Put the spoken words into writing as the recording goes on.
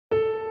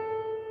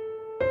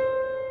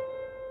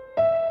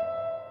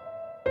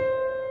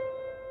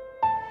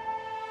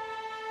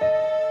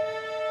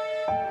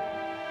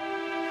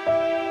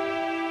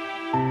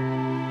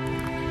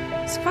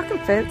It's fucking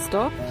fenced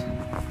off,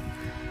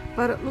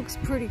 but it looks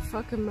pretty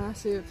fucking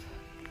massive.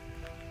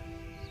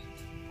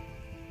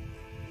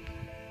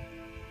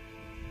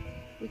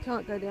 We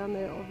can't go down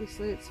there,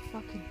 obviously, it's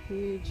fucking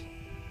huge.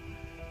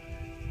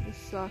 This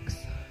sucks.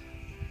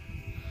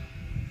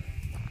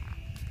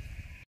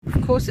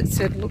 Of course it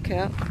said look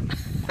out.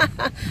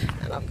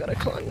 And I've got to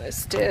climb those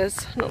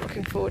stairs. Not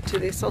looking forward to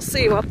this. I'll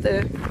see you up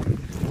there.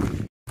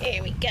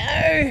 Here we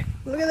go.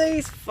 Look at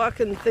these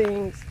fucking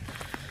things.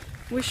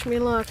 Wish me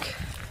luck.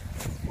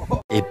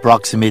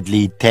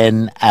 Approximately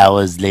 10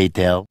 hours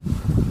later.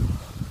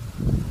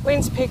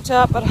 Wind's picked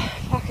up, but I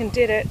fucking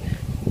did it.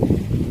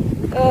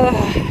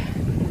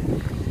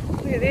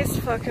 Look at this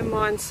fucking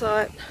mine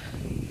site.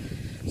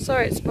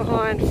 Sorry it's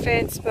behind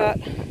fence, but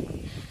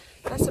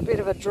that's a bit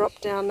of a drop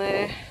down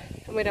there,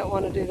 and we don't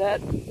want to do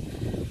that.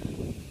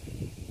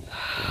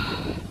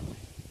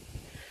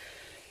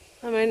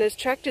 I mean, there's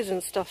tractors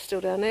and stuff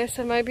still down there,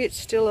 so maybe it's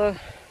still a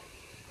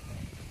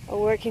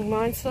working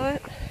mine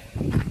site.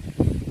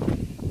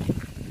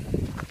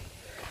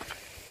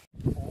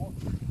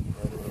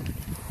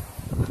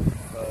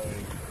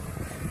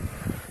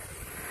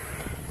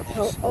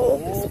 How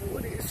old this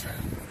wood is.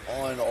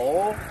 Iron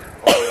ore,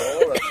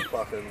 that's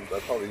fucking, they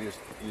probably use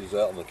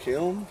that on the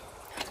kiln.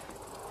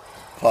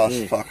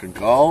 Plus fucking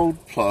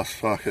gold, plus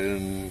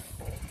fucking...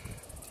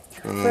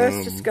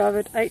 First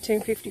discovered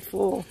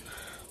 1854.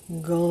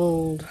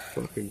 Gold.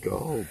 Fucking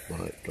gold,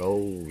 mate,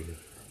 gold.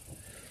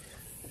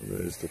 And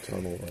there's the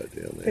tunnel right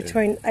down there.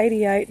 Between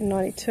 88 and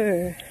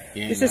 92.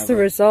 Yeah, this is the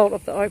result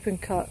of the open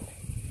cut.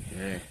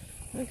 Yeah.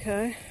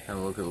 Okay. Have a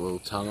look at the little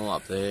tunnel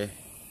up there.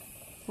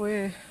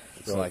 Where?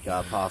 It's like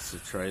past the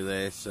tree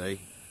there,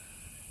 see?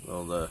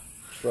 Well, the...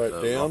 Straight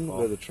down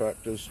where the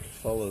tractors,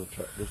 follow the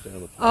tractors down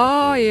the path.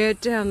 Oh yeah,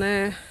 down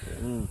there.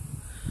 Yeah.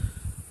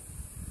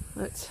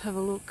 Let's have a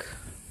look.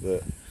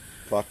 But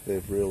fuck,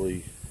 they've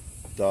really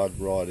dug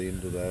right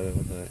into that,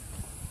 haven't they?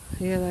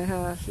 Yeah, they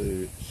have. So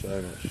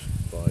much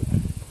like.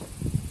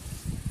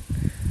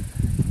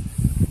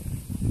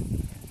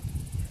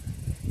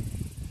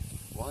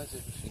 Why is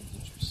everything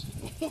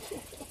interesting?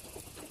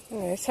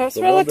 Yeah, so it's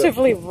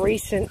relatively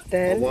recent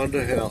then. I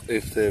wonder how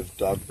if they've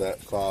dug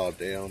that far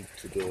down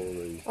to do all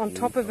these. On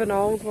top of an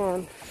old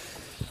one.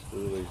 All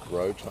these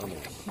road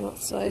tunnels. Not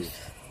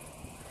safe.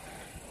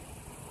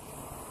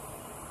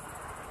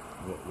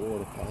 Got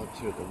water pumps,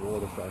 you got the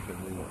water fucking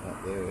thing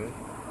up there.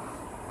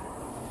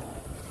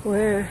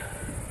 Where?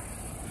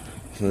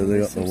 So they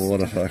got the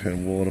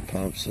water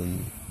pumps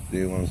and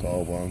new ones,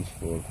 old ones,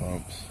 water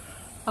pumps.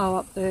 Oh,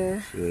 up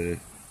there. Yeah.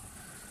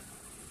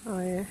 Oh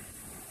yeah.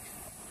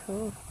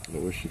 Cool. I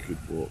wish you could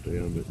walk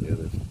down, but yeah,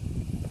 they've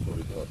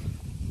probably got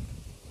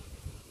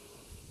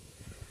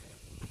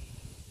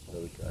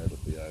another gate will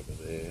be over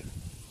there.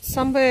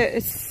 Somewhere,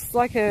 it's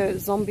like a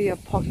zombie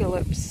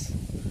apocalypse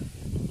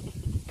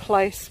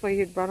place where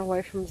you'd run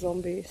away from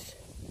zombies.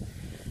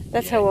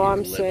 That's how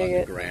I'm seeing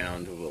it.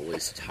 Ground with all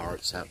these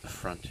turrets out the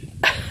front,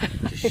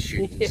 just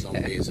shooting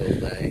zombies all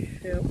day.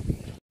 Yep.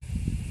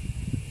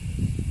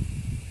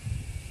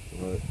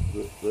 Right,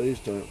 these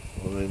don't,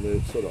 I mean,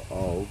 they're sort of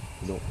old,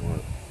 not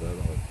like that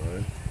old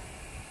though.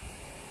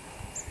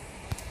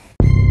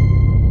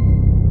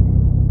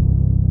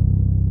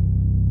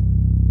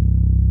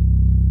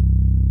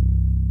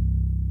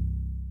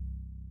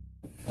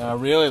 I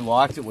really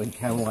liked it when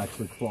Camel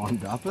actually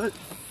climbed up it,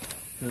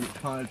 and it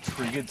kind of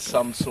triggered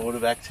some sort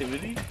of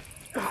activity.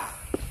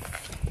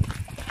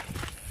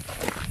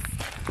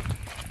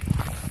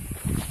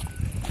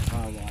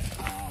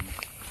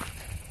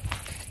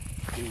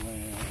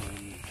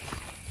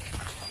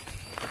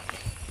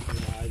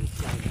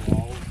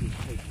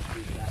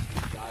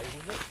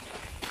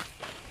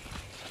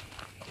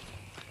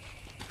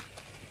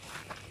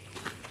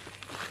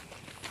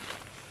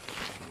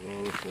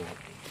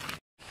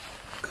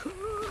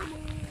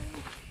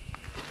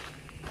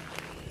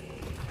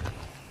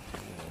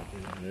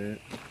 There.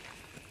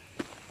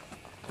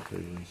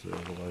 Cleveland's all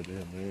the way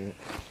down there.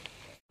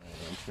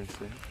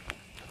 Interesting.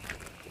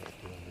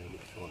 Down there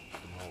looks like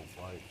some old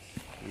plates.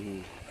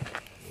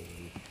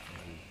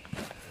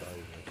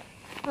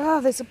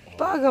 Oh, there's a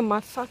bug on my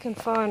fucking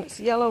phone. It's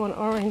yellow and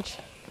orange.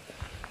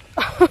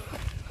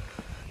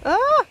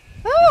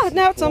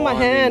 Now it's on my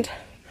hand.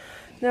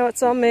 Now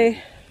it's on me.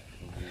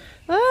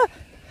 Ah.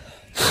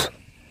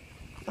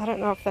 I don't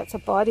know if that's a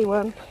bitey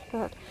one,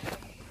 but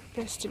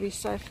best to be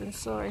safe than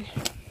sorry.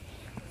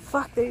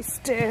 Fuck these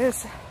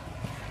stairs.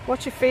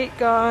 Watch your feet,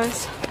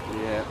 guys.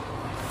 Yeah.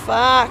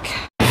 Fuck.